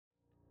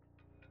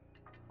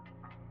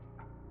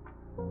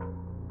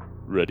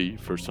Ready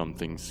for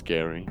something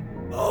scary?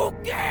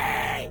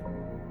 Okay!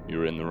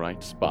 You're in the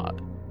right spot.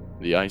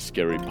 The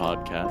iScary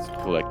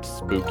podcast collects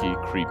spooky,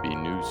 creepy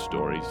news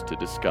stories to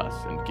discuss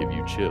and give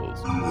you chills.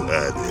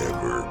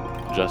 Whatever.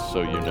 Just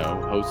so you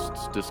know,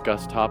 hosts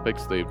discuss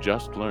topics they've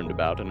just learned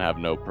about and have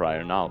no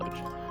prior knowledge.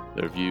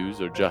 Their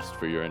views are just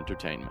for your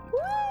entertainment.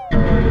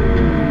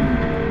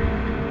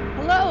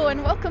 Hello,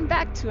 and welcome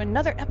back to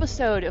another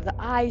episode of the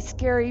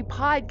iScary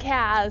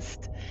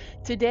podcast.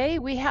 Today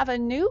we have a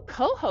new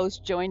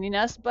co-host joining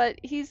us, but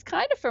he's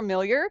kind of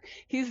familiar.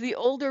 He's the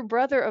older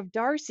brother of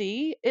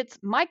Darcy. It's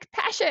Mike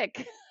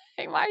Pashik.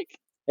 Hey, Mike.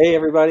 Hey,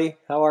 everybody.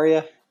 How are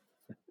you?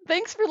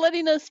 Thanks for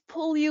letting us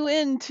pull you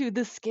into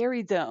the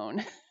scary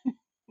zone.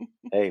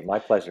 Hey, my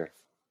pleasure.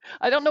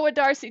 I don't know what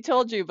Darcy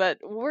told you, but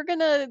we're going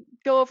to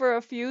go over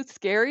a few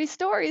scary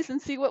stories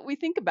and see what we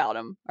think about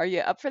them. Are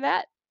you up for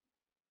that?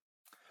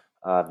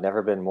 I've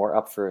never been more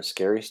up for a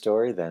scary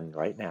story than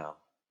right now.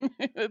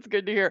 That's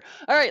good to hear.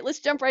 All right, let's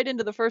jump right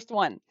into the first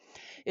one.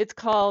 It's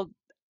called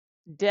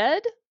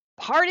Dead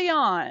Party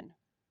On.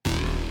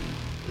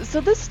 So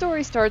this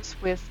story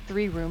starts with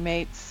three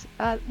roommates,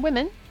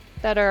 women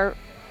that are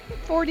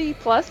 40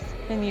 plus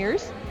in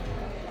years,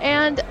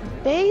 and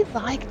they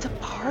like to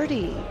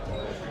party.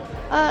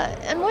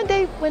 And one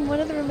day when one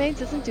of the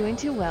roommates isn't doing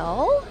too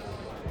well,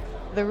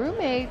 the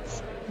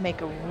roommates make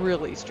a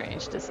really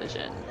strange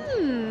decision.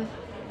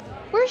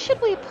 Where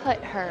should we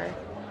put her?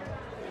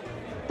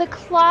 The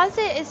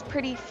closet is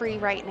pretty free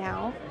right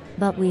now.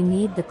 But we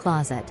need the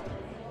closet.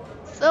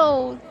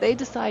 So they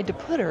decide to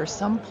put her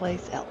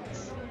someplace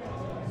else.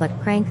 But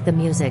crank the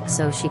music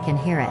so she can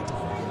hear it.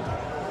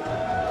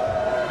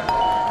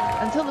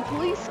 Until the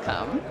police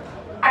come,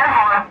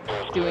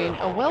 doing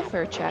a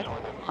welfare check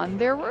on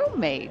their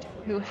roommate,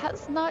 who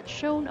has not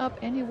shown up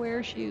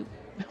anywhere she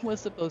was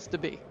supposed to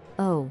be.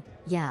 Oh,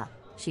 yeah,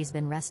 she's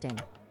been resting.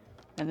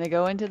 And they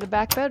go into the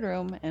back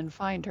bedroom and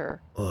find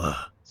her Ugh.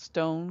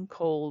 stone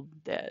cold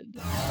dead.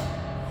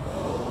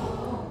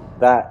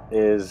 That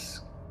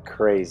is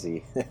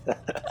crazy.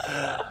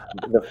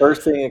 The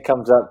first thing that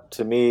comes up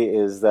to me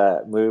is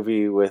that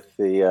movie with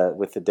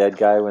the dead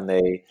guy when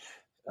they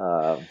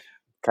kind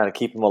of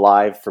keep him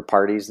alive for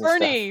parties and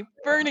stuff.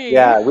 Bernie.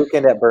 Yeah,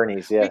 Weekend at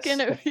Bernie's. Yes.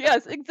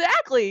 Yes,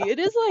 exactly. It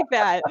is like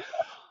that.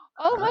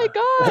 Oh my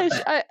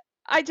gosh.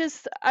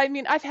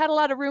 I've had a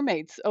lot of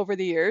roommates over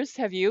the years.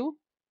 Have you?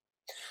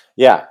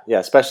 Yeah,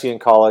 especially in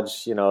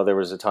college. You know, there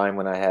was a time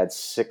when I had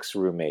 6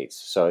 roommates,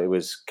 so it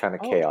was kind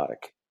of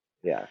chaotic.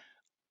 Yeah.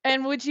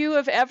 And would you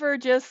have ever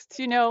just,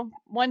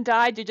 one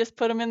died, you just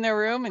put them in their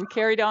room and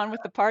carried on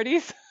with the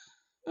parties?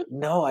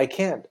 No, I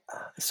can't.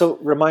 So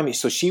remind me.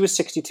 So she was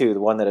 62, the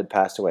one that had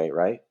passed away,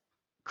 right?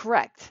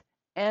 Correct.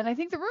 And I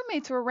think the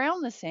roommates were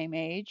around the same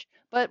age,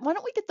 but why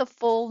don't we get the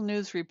full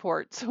news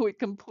report so we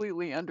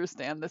completely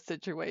understand the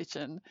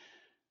situation?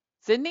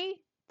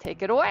 Sydney,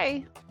 take it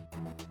away.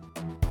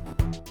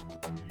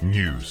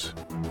 News.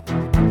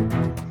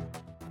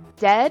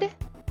 Dead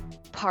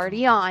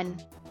Party On.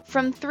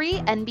 From 3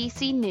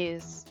 NBC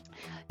News.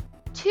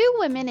 2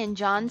 women in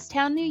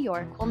Johnstown, New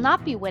York will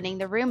not be winning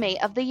the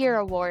Roommate of the Year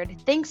award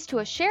thanks to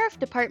a sheriff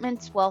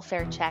department's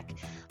welfare check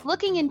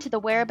looking into the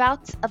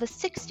whereabouts of a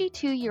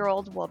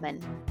 62-year-old woman.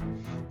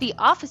 The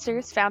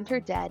officers found her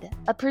dead,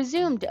 a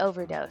presumed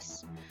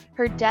overdose.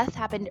 Her death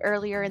happened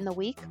earlier in the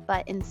week,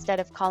 but instead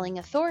of calling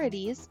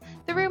authorities,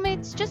 the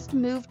roommates just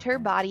moved her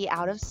body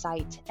out of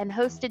sight and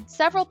hosted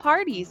several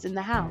parties in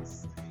the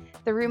house.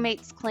 The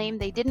roommates claim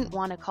they didn't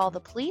want to call the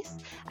police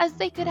as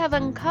they could have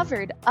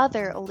uncovered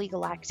other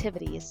illegal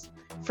activities.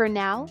 For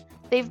now,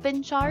 they've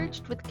been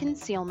charged with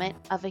concealment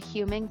of a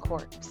human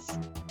corpse.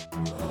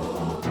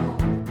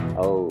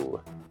 Oh.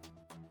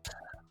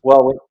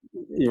 Well,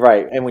 you're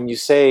right. And when you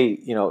say,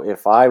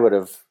 if I would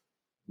have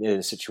been in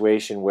a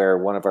situation where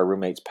one of our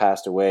roommates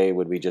passed away,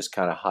 would we just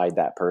kind of hide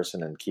that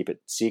person and keep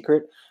it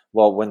secret?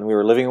 Well, when we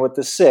were living with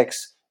the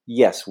 6,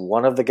 yes,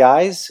 one of the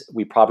guys,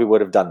 we probably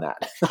would have done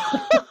that.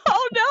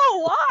 Oh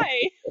no,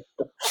 why?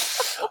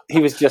 He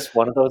was just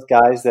one of those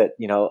guys that,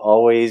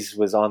 always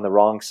was on the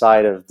wrong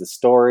side of the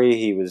story.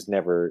 He was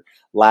never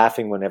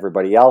laughing when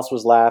everybody else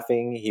was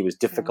laughing. He was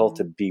difficult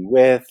to be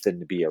with and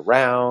to be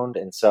around.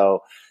 And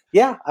so,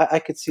 yeah, I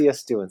could see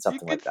us doing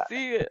something like that. You could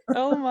see it.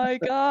 Oh my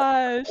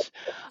gosh.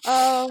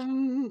 I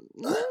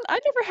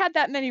never had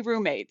that many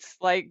roommates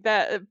like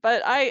that,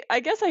 but I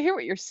guess I hear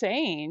what you're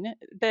saying,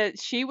 that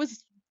she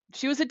was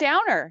a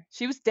downer.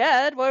 She was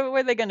dead. What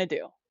were they going to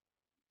do?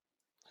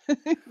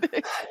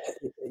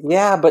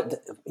 Yeah,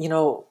 but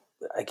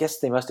I guess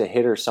they must have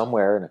hid her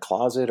somewhere in a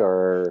closet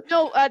or.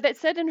 No, that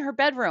said in her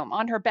bedroom,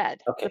 on her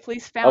bed. Okay. The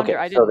police found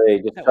her. So they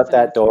just shut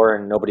that door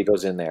and nobody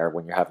goes in there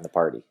when you're having the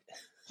party.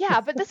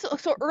 Yeah, but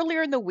so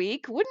earlier in the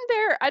week, wouldn't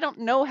there? I don't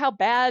know how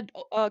bad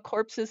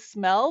corpses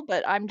smell,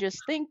 but I'm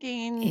just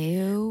thinking,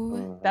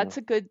 Ew. that's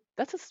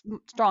a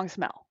strong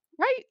smell,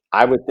 right?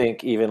 I would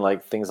think even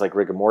like things like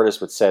rigor mortis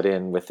would set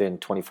in within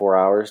 24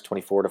 hours,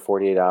 24 to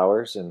 48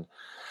 hours, and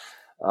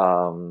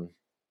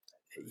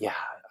yeah,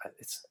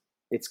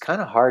 it's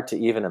kind of hard to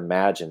even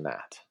imagine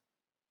that.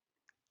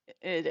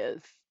 It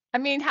is. I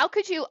mean, how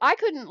could you? I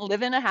couldn't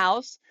live in a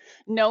house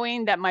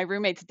knowing that my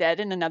roommate's dead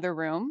in another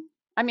room.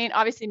 I mean,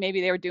 obviously, maybe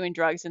they were doing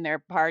drugs and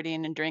they're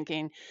partying and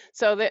drinking,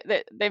 so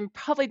they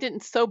probably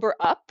didn't sober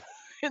up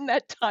in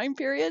that time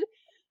period.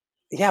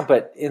 Yeah,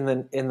 but in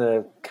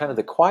the kind of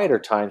the quieter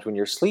times when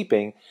you're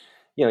sleeping,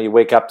 you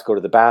wake up to go to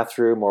the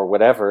bathroom or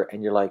whatever,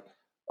 and you're like,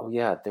 oh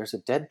yeah, there's a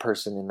dead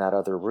person in that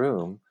other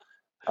room.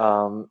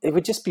 It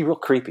would just be real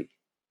creepy.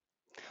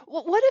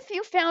 Well, what if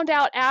you found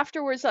out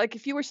afterwards, like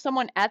if you were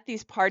someone at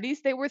these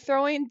parties they were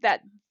throwing,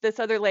 that this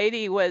other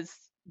lady was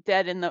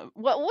dead in the,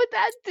 what would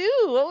that do?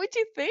 What would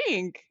you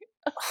think?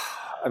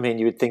 I mean,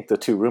 you would think the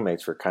two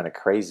roommates were kind of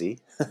crazy.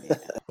 Yeah.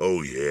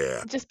 Oh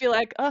yeah. Just be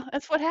like, oh,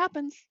 that's what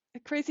happens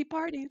at crazy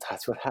parties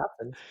That's what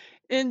happened.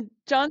 in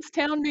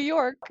Johnstown, New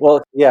York.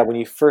 Well, yeah, when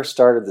you first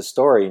started the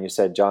story and you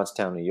said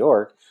Johnstown, New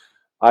York,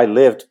 I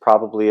lived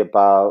probably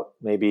about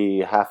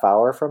maybe a half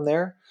hour from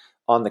there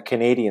on the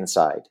Canadian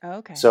side.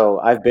 Okay. So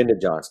I've been to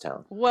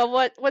Johnstown. Well,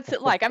 what's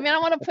it like? I mean, I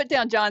want to put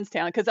down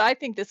Johnstown because I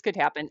think this could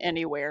happen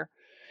anywhere.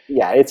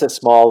 Yeah, it's a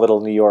small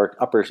little New York,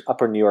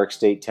 upper New York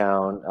State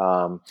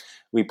town.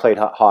 We played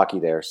hockey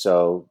there,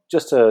 so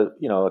just a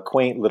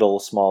quaint little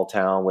small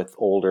town with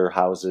older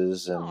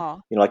houses and Aw.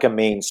 like a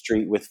main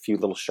street with a few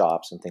little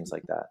shops and things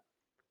like that.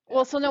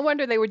 Well, so no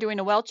wonder they were doing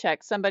a well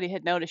check. Somebody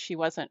had noticed she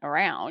wasn't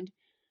around.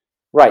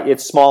 Right,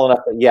 it's small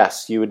enough that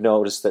yes, you would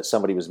notice that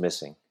somebody was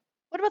missing.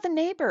 What about the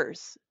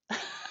neighbors?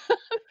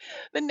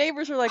 The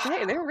neighbors were like,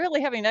 hey, they're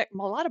really having a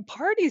lot of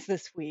parties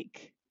this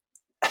week.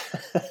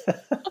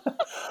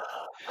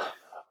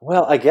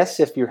 Well, I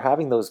guess if you're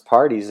having those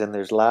parties and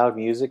there's loud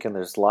music and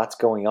there's lots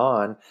going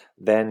on,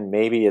 then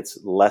maybe it's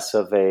less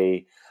of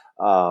a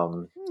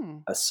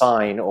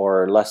sign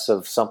or less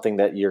of something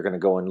that you're going to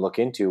go and look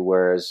into.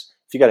 Whereas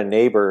if you got a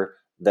neighbor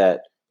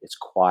that it's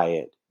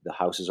quiet, the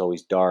house is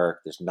always dark,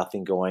 there's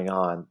nothing going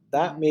on,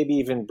 that maybe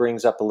even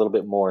brings up a little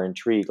bit more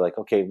intrigue. Like,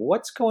 okay,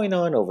 what's going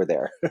on over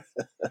there?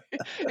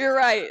 You're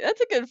right.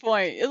 That's a good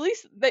point. At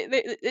least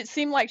it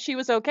seemed like she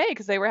was okay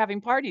because they were having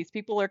parties.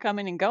 People are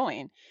coming and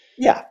going.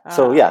 Yeah.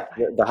 So yeah,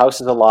 the house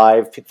is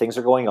alive. Things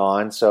are going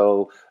on.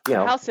 So The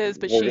house is,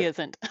 but she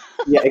isn't.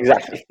 Yeah,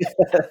 exactly.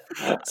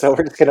 So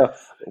we're just gonna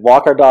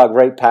walk our dog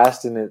right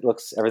past, and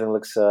everything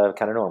looks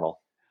kind of normal.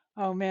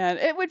 Oh man,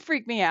 it would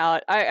freak me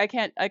out. I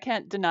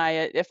can't deny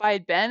it. If I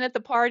had been at the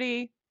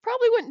party,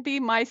 probably wouldn't be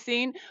my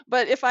scene.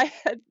 But if I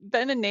had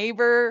been a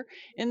neighbor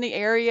in the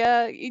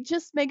area, it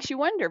just makes you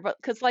wonder. But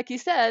because, like you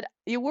said,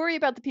 you worry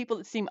about the people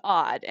that seem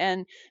odd,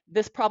 and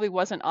this probably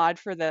wasn't odd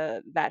for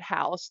that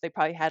house. They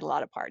probably had a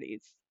lot of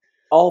parties.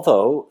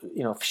 Although,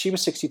 if she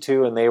was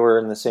 62 and they were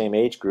in the same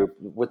age group,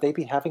 would they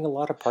be having a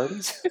lot of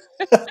parties?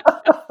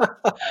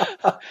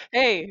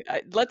 Hey,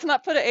 let's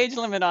not put an age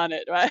limit on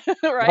it, right?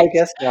 I Right?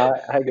 guess not.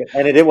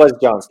 And it was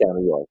Johnstown,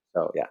 New York.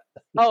 So yeah.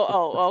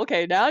 Oh,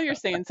 okay. Now you're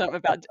saying something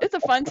about it's a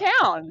fun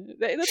town.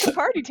 It's a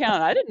party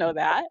town. I didn't know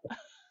that.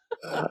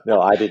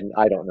 No, I didn't.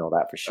 I don't know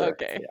that for sure.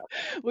 Okay.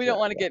 Yeah. We don't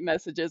want to get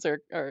messages or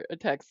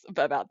texts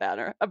about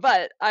that.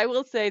 But I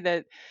will say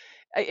that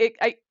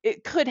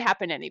it could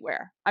happen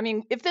anywhere. I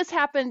mean, if this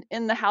happened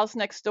in the house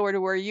next door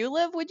to where you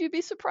live, would you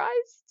be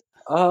surprised?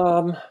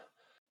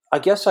 I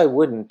guess I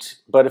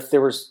wouldn't, but if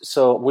there was,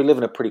 so we live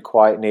in a pretty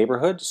quiet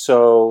neighborhood.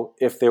 So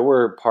if there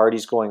were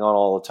parties going on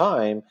all the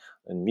time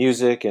and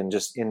music and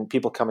just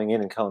people coming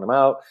in and counting them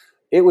out,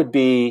 it would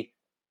be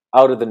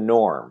out of the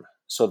norm.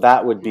 So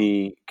that would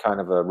be kind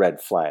of a red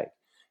flag.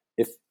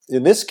 If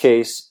in this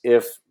case,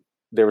 if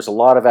there was a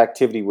lot of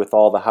activity with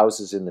all the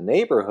houses in the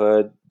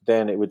neighborhood,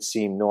 then it would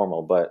seem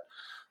normal. But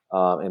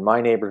in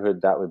my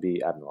neighborhood, that would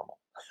be abnormal.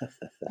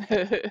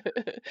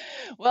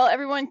 Well,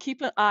 everyone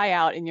keep an eye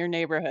out in your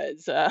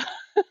neighborhoods.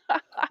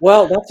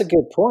 Well, that's a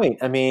good point.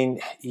 I mean,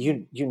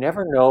 you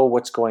never know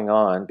what's going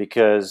on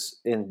because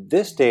in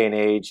this day and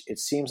age, it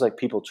seems like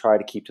people try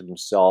to keep to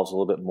themselves a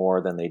little bit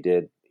more than they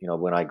did,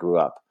 when I grew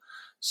up.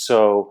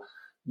 So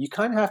you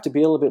kind of have to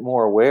be a little bit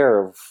more aware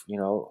of,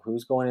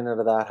 who's going into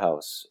that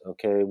house.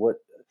 Okay,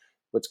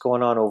 what's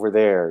going on over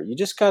there? You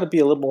just got to be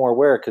a little more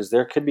aware because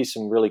there could be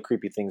some really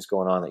creepy things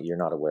going on that you're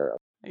not aware of.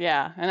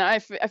 Yeah, and I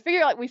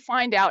figure like we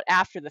find out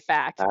after the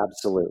fact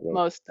Absolutely.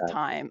 most of the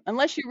time,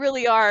 unless you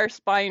really are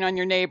spying on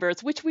your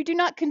neighbors, which we do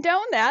not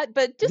condone that,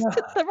 but just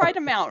to the right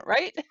amount,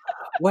 right?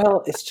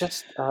 Well, it's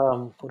just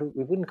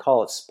we wouldn't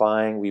call it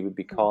spying. We would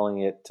be calling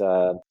it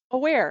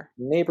Aware.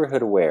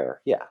 neighborhood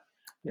aware. Yeah.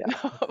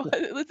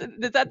 Listen,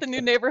 is that the new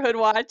neighborhood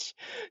watch?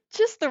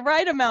 Just the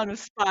right amount of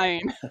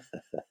spying.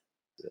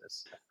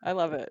 Yes. I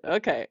love it.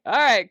 Okay. All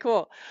right,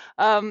 cool.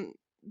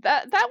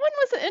 That one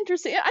was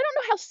interesting. I don't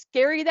know how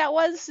scary that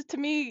was to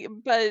me,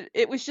 but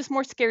it was just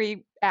more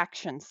scary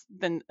actions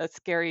than a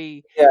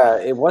scary. Yeah,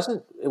 it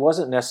wasn't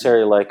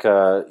necessarily like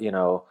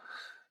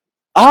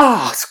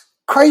it's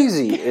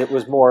crazy. It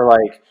was more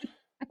like,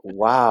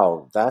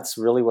 wow, that's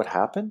really what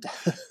happened.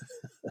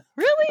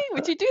 Really?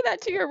 Would you do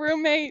that to your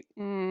roommate?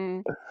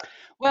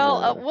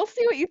 Well, we'll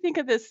see what you think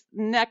of this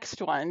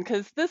next one,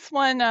 because this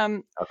one,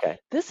 Okay.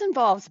 this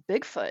involves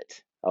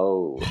Bigfoot.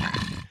 Oh.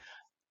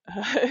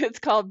 It's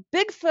called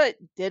Bigfoot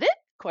Did It?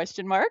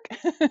 Question mark.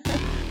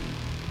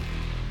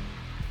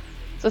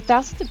 So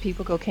thousands of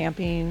people go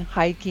camping,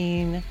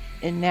 hiking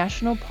in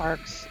national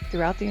parks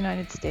throughout the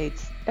United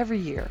States every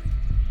year.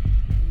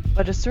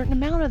 But a certain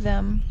amount of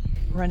them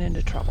run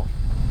into trouble.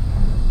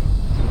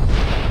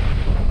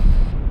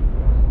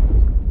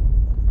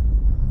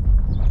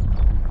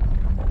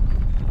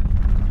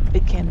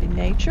 It can be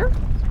nature,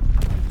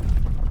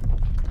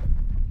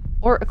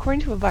 or according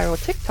to a viral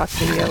TikTok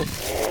video,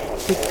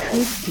 it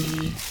could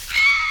be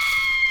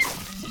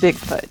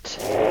Bigfoot.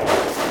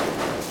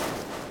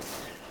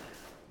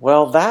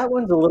 Well, that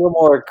one's a little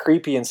more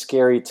creepy and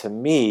scary to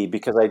me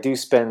because I do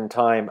spend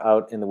time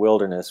out in the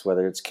wilderness,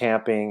 whether it's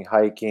camping,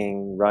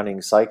 hiking,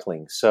 running,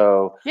 cycling.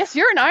 So, Yes,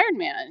 you're an Iron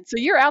Man, so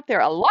you're out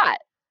there a lot.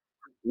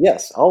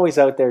 yes, always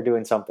out there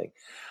doing something.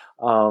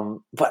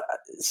 But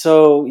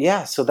so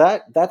yeah, so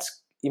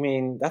that's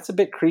a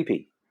bit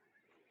creepy.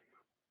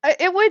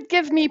 It would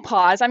give me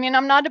pause. I mean,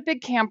 I'm not a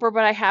big camper,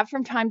 but I have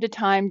from time to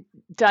time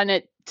done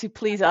it to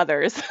please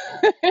others.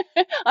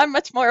 I'm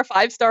much more a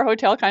 5-star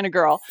hotel kind of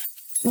girl.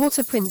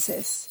 Water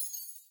princess.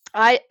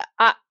 I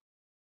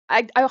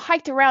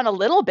hiked around a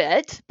little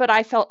bit, but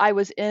I felt I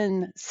was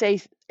in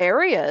safe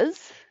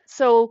areas.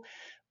 So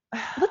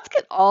let's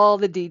get all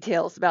the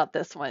details about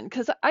this one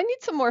because I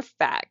need some more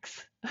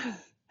facts.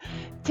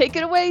 Take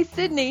it away,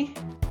 Sydney.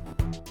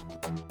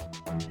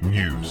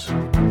 News.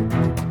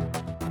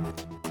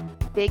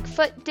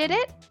 Bigfoot did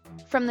it?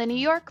 From the New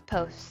York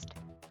Post.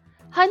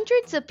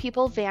 Hundreds of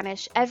people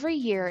vanish every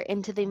year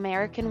into the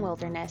American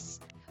wilderness.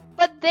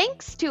 But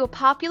thanks to a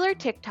popular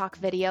TikTok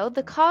video,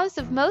 the cause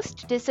of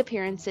most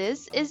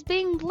disappearances is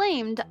being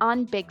blamed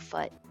on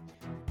Bigfoot.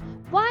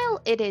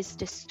 While it is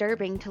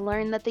disturbing to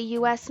learn that the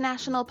U.S.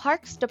 National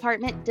Parks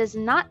Department does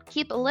not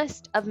keep a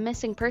list of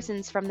missing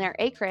persons from their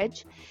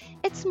acreage,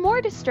 it's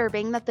more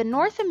disturbing that the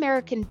North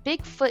American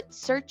Bigfoot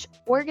Search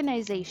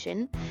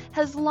Organization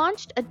has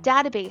launched a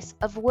database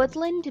of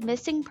woodland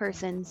missing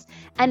persons,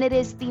 and it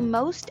is the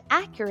most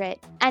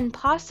accurate and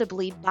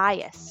possibly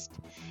biased.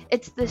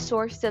 It's the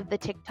source of the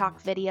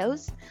TikTok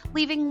videos,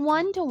 leaving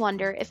one to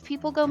wonder if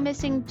people go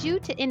missing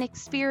due to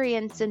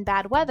inexperience in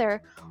bad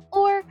weather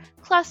or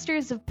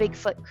clusters of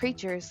Bigfoot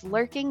creatures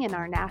lurking in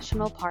our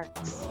national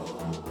parks.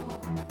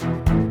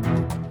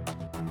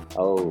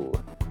 Oh,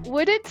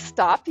 Would it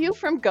stop you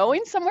from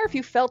going somewhere if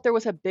you felt there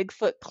was a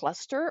Bigfoot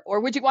cluster, or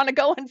would you want to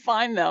go and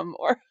find them?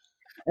 Or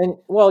and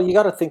well, you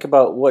got to think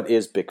about what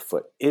is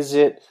Bigfoot. Is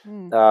it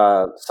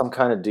some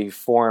kind of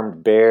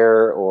deformed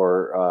bear,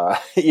 or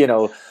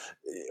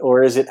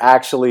or is it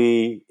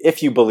actually,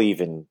 if you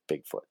believe in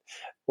Bigfoot,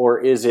 or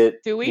is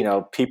it, Do we?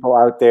 people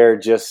out there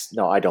just,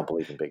 no, I don't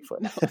believe in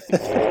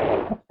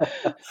Bigfoot.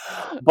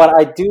 But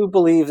I do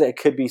believe that it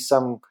could be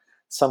some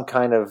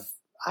kind of,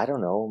 I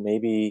don't know,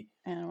 maybe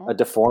Animal. a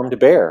deformed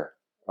bear.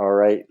 All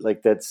right.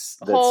 Like that's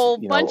A whole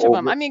bunch of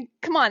them. I mean,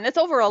 come on, that's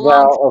over a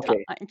long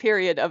time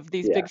period of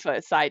these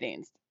Bigfoot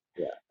sightings.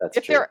 Yeah, that's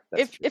If true.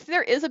 if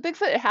there is a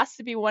Bigfoot, it has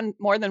to be one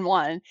more than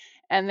one,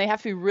 and they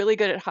have to be really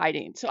good at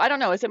hiding. So I don't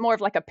know. Is it more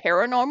of like a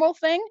paranormal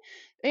thing?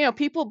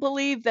 People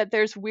believe that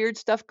there's weird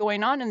stuff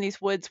going on in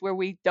these woods where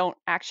we're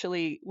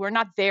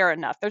not there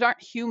enough. There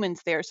aren't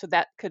humans there, so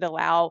that could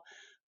allow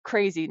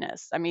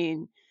craziness. I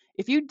mean,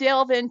 if you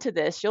delve into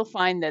this, you'll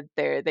find that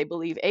they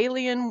believe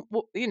alien.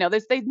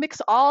 They mix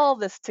all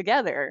this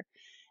together,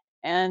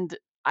 and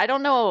I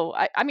don't know.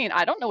 I mean,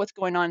 I don't know what's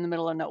going on in the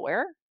middle of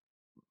nowhere.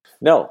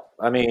 No,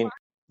 I mean,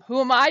 Who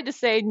am I to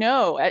say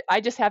no?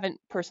 I just haven't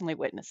personally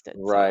witnessed it.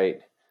 So. right.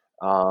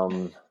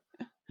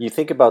 You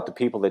think about the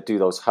people that do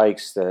those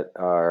hikes that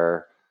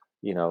are,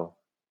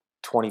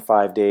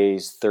 25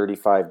 days,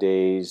 35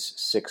 days,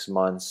 6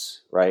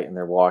 months, right? And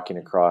they're walking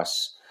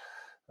across,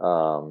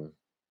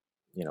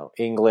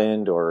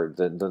 England or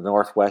the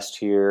Northwest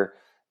here.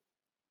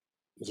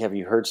 Have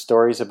you heard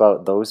stories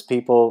about those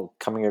people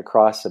coming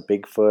across a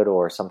Bigfoot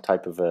or some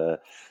type of a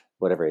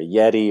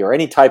Yeti or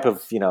any type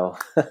of,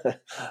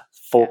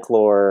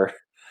 folklore,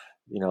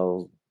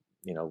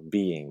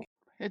 being?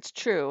 It's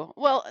true.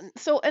 Well,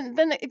 and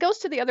then it goes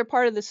to the other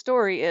part of the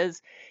story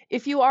is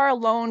if you are a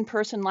lone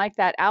person like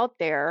that out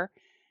there,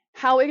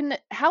 how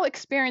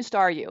experienced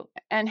are you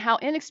and how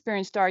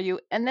inexperienced are you?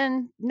 And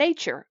then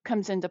nature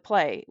comes into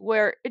play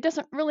where it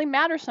doesn't really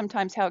matter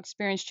sometimes how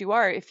experienced you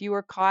are if you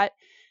are caught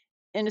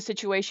in a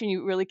situation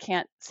you really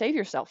can't save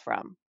yourself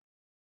from.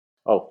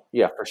 Oh,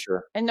 yeah, for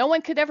sure. And no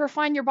one could ever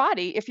find your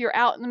body if you're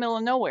out in the middle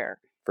of nowhere.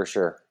 For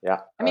sure.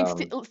 Yeah. I mean,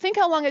 think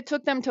how long it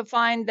took them to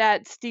find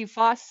that Steve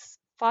Fosse.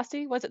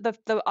 Was it the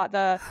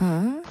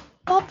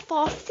Bob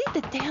Fosse,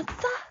 the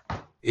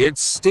dancer?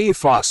 It's Steve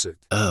Fawcett.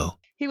 Oh.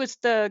 He was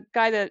the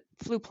guy that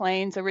flew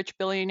planes, a rich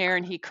billionaire,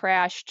 and he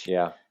crashed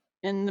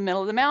in the middle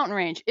of the mountain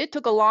range. It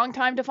took a long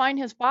time to find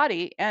his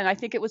body, and I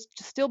think it was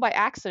still by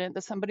accident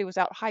that somebody was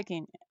out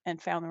hiking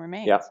and found the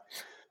remains. Yeah.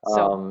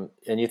 So,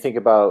 and you think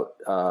about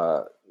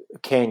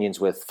canyons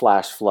with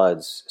flash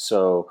floods.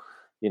 So,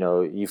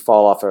 you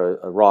fall off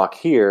a rock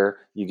here,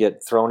 you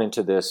get thrown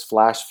into this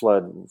flash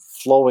flood,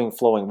 flowing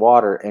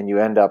water, and you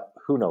end up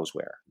who knows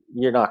where.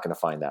 You're not going to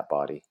find that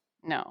body.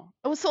 No.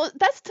 Oh, so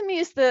that's to me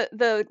is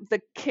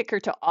the kicker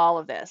to all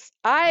of this.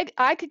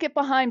 I could get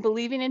behind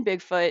believing in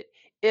Bigfoot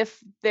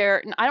if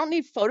I don't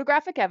need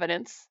photographic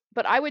evidence,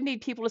 but I would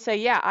need people to say,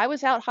 yeah, I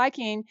was out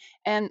hiking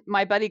and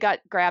my buddy got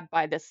grabbed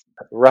by this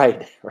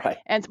Right, right.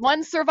 and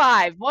one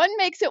survived. One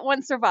makes it,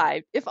 one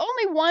survived. If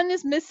only one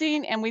is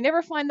missing and we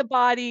never find the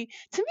body,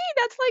 to me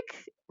that's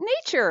like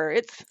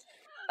nature.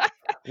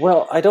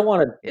 Well, I don't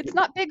want to. It's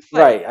not Bigfoot.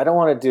 Right. I don't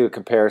want to do a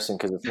comparison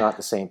because it's not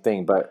the same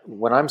thing. But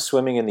when I'm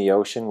swimming in the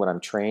ocean, when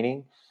I'm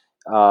training,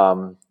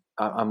 I'm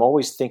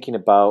always thinking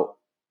about,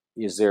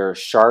 is there a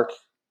shark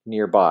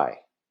nearby?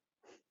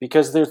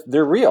 Because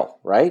they're real,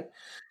 right?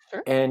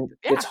 Sure. And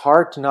Yeah. it's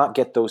hard to not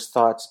get those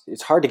thoughts.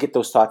 It's hard to get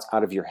those thoughts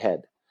out of your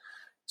head.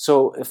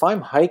 So if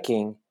I'm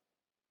hiking,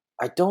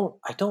 I don't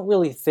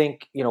really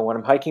think, when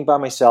I'm hiking by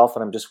myself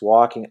and I'm just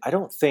walking, I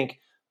don't think,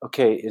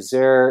 okay, is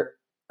there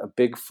a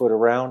Bigfoot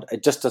around?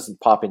 It just doesn't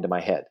pop into my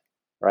head,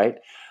 right?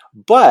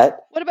 But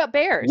What about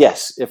bears?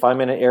 yes, if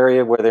I'm in an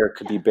area where there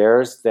could be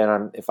bears,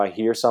 then if I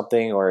hear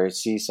something or I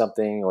see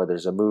something or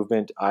there's a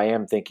movement, I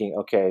am thinking,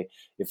 okay,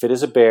 if it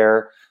is a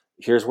bear,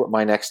 here's what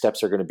my next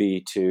steps are going to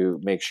be to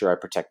make sure I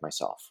protect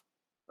myself,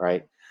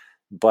 right?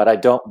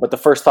 But the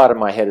first thought in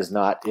my head is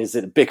not, is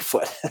it a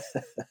Bigfoot?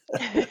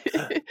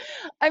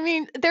 I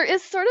mean, there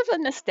is sort of a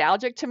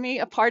nostalgic to me.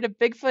 A part of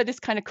Bigfoot is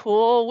kind of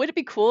cool. Would it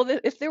be cool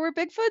if there were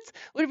Bigfoots?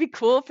 Would it be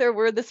cool if there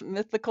were this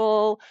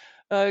mythical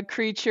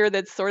creature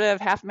that's sort of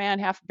half man,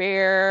 half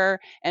bear,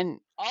 and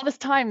all this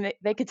time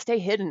they could stay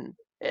hidden?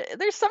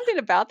 There's something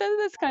about that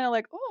that's kind of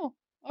like, oh,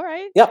 all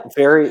right. Yeah,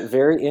 very,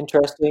 very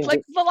interesting. It's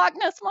like the Loch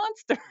Ness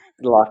Monster.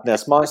 The Loch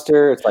Ness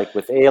Monster. It's like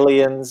with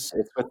aliens.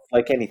 It's with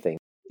like anything.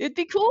 It'd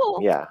be cool.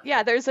 Yeah.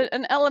 Yeah, there's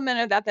an element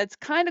of that that's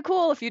kind of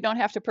cool if you don't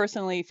have to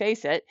personally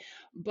face it.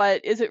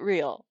 But is it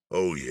real?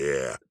 Oh,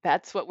 yeah.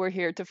 That's what we're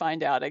here to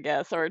find out, I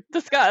guess, or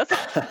discuss.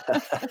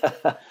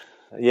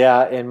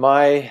 Yeah, in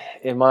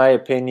my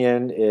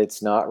opinion,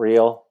 it's not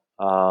real.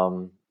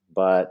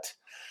 But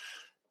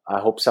I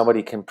hope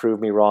somebody can prove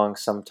me wrong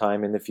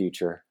sometime in the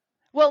future.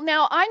 Well,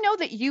 now I know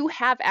that you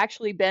have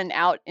actually been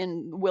out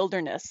in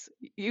wilderness.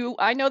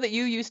 I know that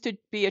you used to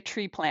be a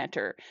tree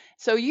planter.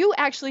 So you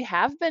actually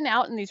have been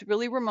out in these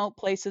really remote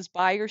places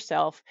by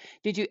yourself.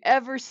 Did you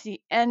ever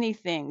see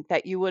anything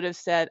that you would have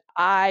said,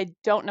 I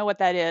don't know what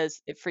that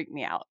is. It freaked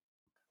me out?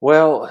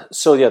 Well,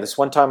 so yeah, this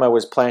one time I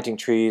was planting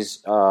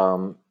trees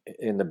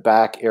in the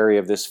back area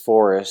of this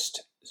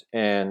forest,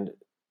 and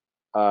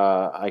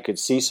I could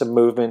see some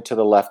movement to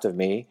the left of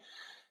me,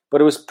 but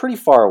it was pretty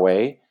far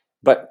away.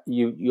 But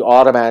you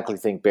automatically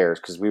think bears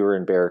because we were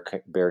in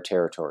bear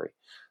territory.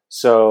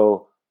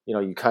 So,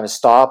 you kind of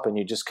stop and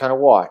you just kind of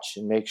watch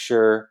and make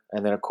sure.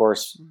 And then, of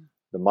course,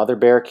 the mother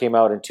bear came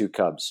out in 2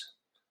 cubs.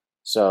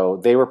 So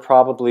they were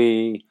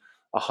probably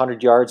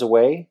 100 yards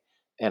away.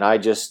 And I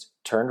just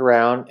turned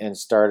around and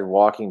started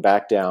walking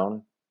back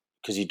down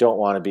because you don't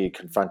want to be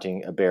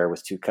confronting a bear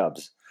with 2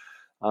 cubs.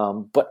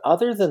 But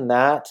other than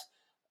that,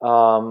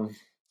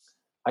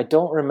 I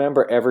don't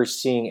remember ever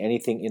seeing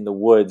anything in the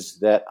woods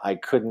that I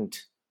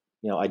couldn't,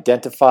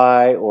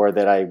 identify or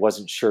that I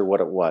wasn't sure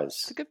what it was.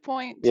 It's a good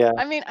point. Yeah.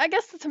 I mean, I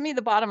guess to me,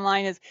 the bottom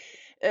line is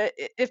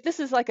if this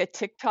is like a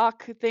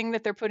TikTok thing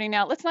that they're putting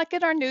out, let's not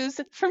get our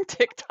news from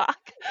TikTok.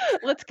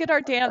 Let's get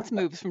our dance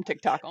moves from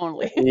TikTok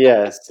only.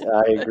 Yes,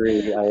 I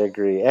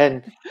agree.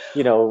 And,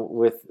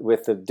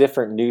 with the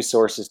different news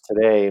sources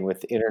today and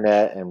with the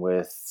internet and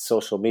with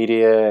social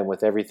media and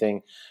with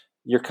everything,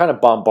 you're kind of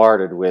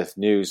bombarded with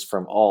news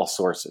from all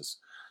sources.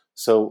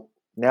 So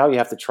now you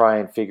have to try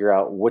and figure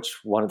out which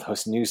one of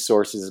those news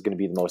sources is going to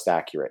be the most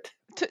accurate.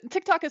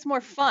 TikTok is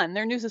more fun.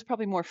 Their news is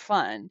probably more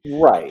fun.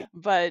 Right.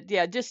 But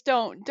yeah, just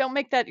don't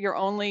make that your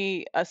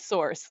only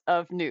source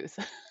of news.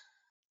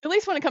 At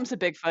least when it comes to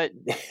Bigfoot.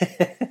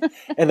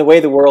 And the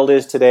way the world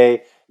is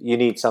today, you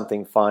need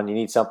something fun. You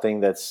need something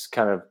that's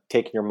kind of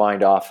taking your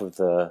mind off of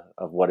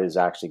what is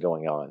actually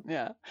going on.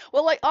 Yeah.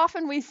 Well, like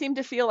often we seem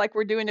to feel like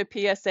we're doing a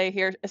PSA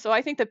here. So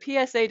I think the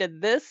PSA to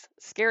this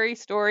scary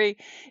story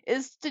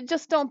is to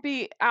just don't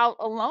be out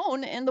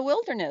alone in the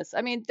wilderness.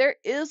 I mean, there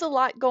is a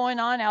lot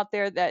going on out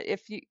there that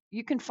if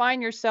you can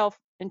find yourself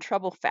in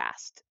trouble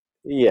fast.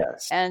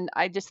 Yes. And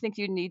I just think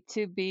you need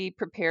to be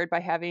prepared by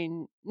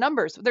having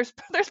numbers. There's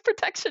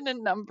protection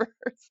in numbers,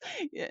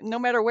 no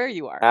matter where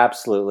you are.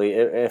 Absolutely.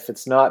 If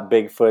it's not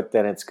Bigfoot,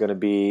 then it's going to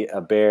be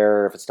a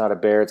bear. If it's not a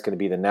bear, it's going to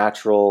be the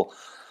natural,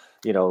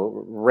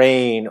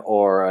 rain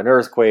or an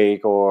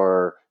earthquake,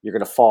 or you're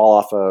going to fall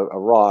off a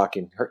rock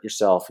and hurt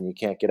yourself and you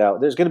can't get out.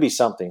 There's going to be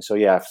something. So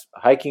yeah,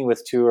 hiking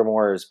with 2 or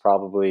more is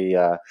probably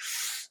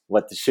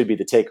what should be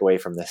the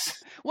takeaway from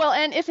this. Well,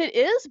 and if it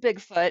is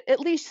Bigfoot, at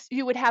least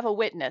you would have a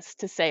witness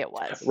to say it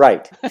was.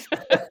 Right.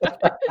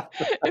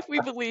 If we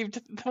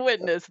believed the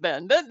witness,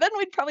 then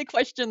we'd probably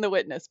question the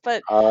witness.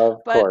 But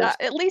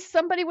at least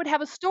somebody would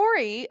have a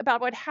story about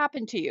what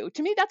happened to you.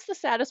 To me, that's the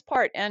saddest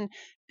part. And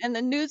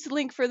the news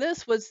link for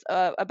this was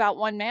about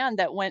one man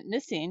that went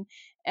missing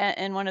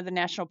in one of the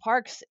national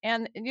parks.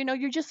 And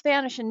you just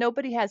vanish and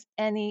nobody has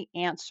any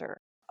answer.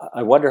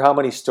 I wonder how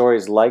many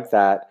stories like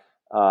that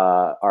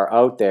are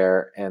out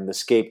there, and the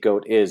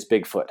scapegoat is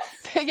Bigfoot.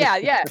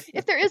 Yeah.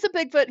 If there is a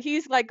Bigfoot,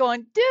 he's like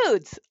going,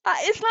 dudes,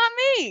 it's not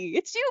me.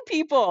 It's you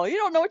people. You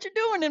don't know what you're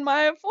doing in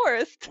my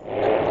forest.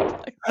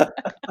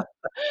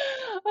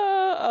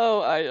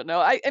 I don't know.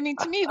 I mean,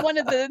 to me, one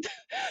of the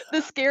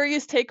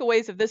scariest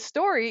takeaways of this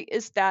story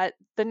is that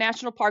the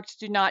national parks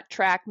do not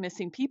track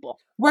missing people.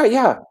 Right,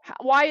 yeah.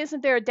 Why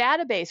isn't there a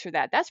database for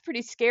that? That's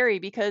pretty scary,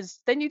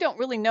 because then you don't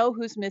really know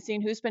who's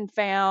missing, who's been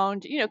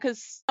found,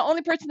 because the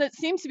only person that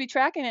seems to be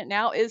tracking it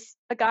now is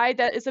a guy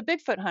that is a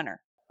Bigfoot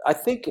hunter. I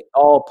think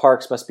all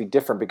parks must be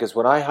different, because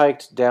when I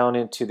hiked down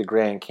into the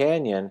Grand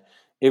Canyon,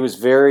 it was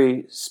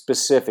very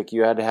specific.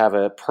 You had to have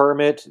a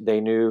permit. They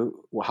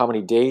knew how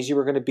many days you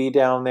were going to be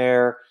down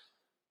there.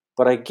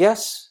 But I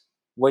guess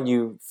when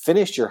you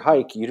finished your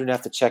hike, you didn't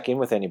have to check in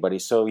with anybody.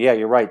 So yeah,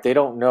 you're right. They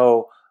don't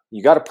know.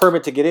 You got a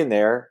permit to get in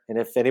there, and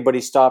if anybody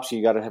stops you,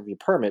 you got to have your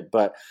permit.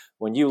 But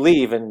when you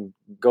leave and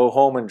go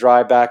home and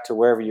drive back to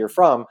wherever you're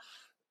from,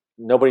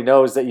 nobody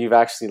knows that you've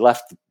actually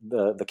left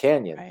the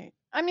canyon. Right.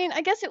 I mean,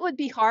 I guess it would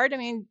be hard. I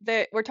mean,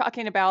 we're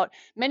talking about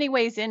many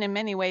ways in and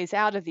many ways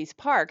out of these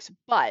parks,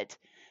 but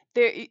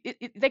they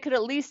could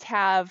at least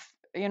have,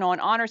 an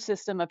honor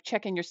system of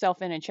checking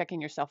yourself in and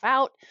checking yourself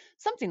out,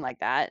 something like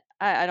that.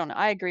 I don't know.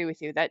 I agree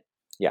with you that,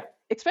 yeah,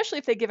 especially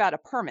if they give out a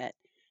permit,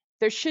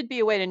 there should be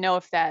a way to know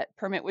if that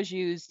permit was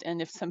used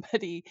and if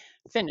somebody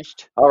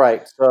finished. All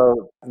right,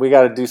 so we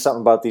got to do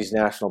something about these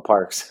national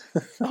parks.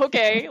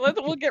 Okay,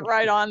 we'll get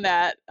right on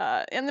that.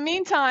 In the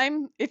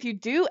meantime, if you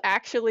do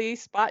actually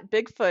spot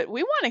Bigfoot,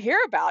 we want to hear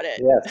about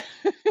it.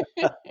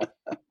 Yes.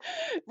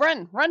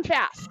 Run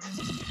fast.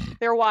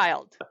 They're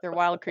wild. They're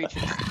wild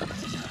creatures.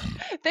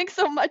 Thanks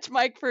so much,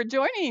 Mike, for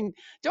joining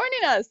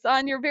us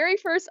on your very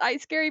first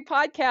iScary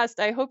podcast.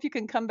 I hope you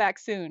can come back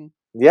soon.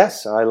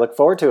 Yes, I look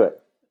forward to it.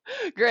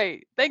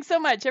 Great. Thanks so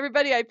much,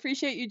 everybody. I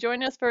appreciate you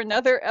joining us for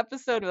another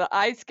episode of the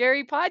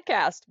iScary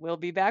podcast. We'll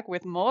be back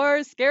with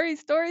more scary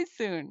stories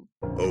soon.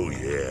 Oh,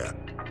 yeah.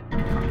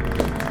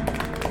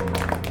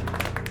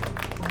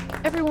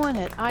 Everyone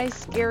at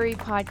iScary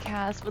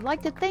Podcast would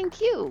like to thank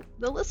you,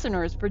 the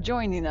listeners, for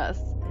joining us.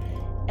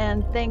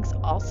 And thanks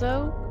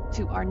also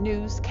to our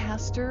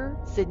newscaster,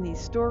 Sydney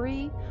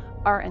Story,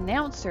 our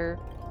announcer,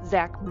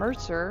 Zach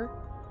Mercer,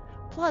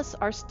 plus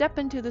our Step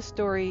Into the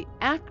Story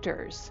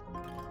actors,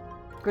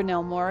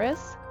 Grinnell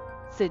Morris,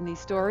 Sydney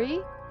Story,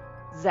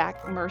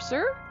 Zach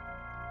Mercer,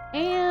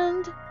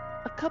 and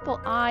a couple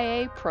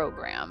IA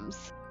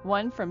programs,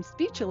 one from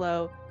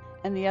Speechelo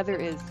and the other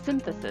is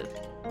Synthesis.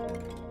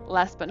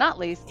 Last but not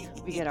least,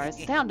 we get our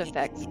sound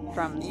effects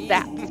from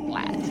Zap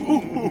Splat.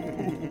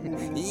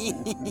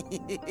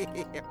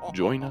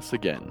 Join us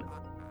again,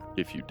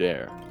 if you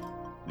dare.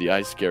 The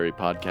iScary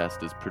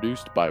podcast is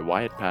produced by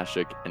Wyatt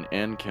Pashik and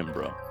Ann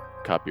Kimbrough.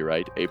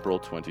 Copyright April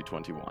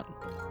 2021.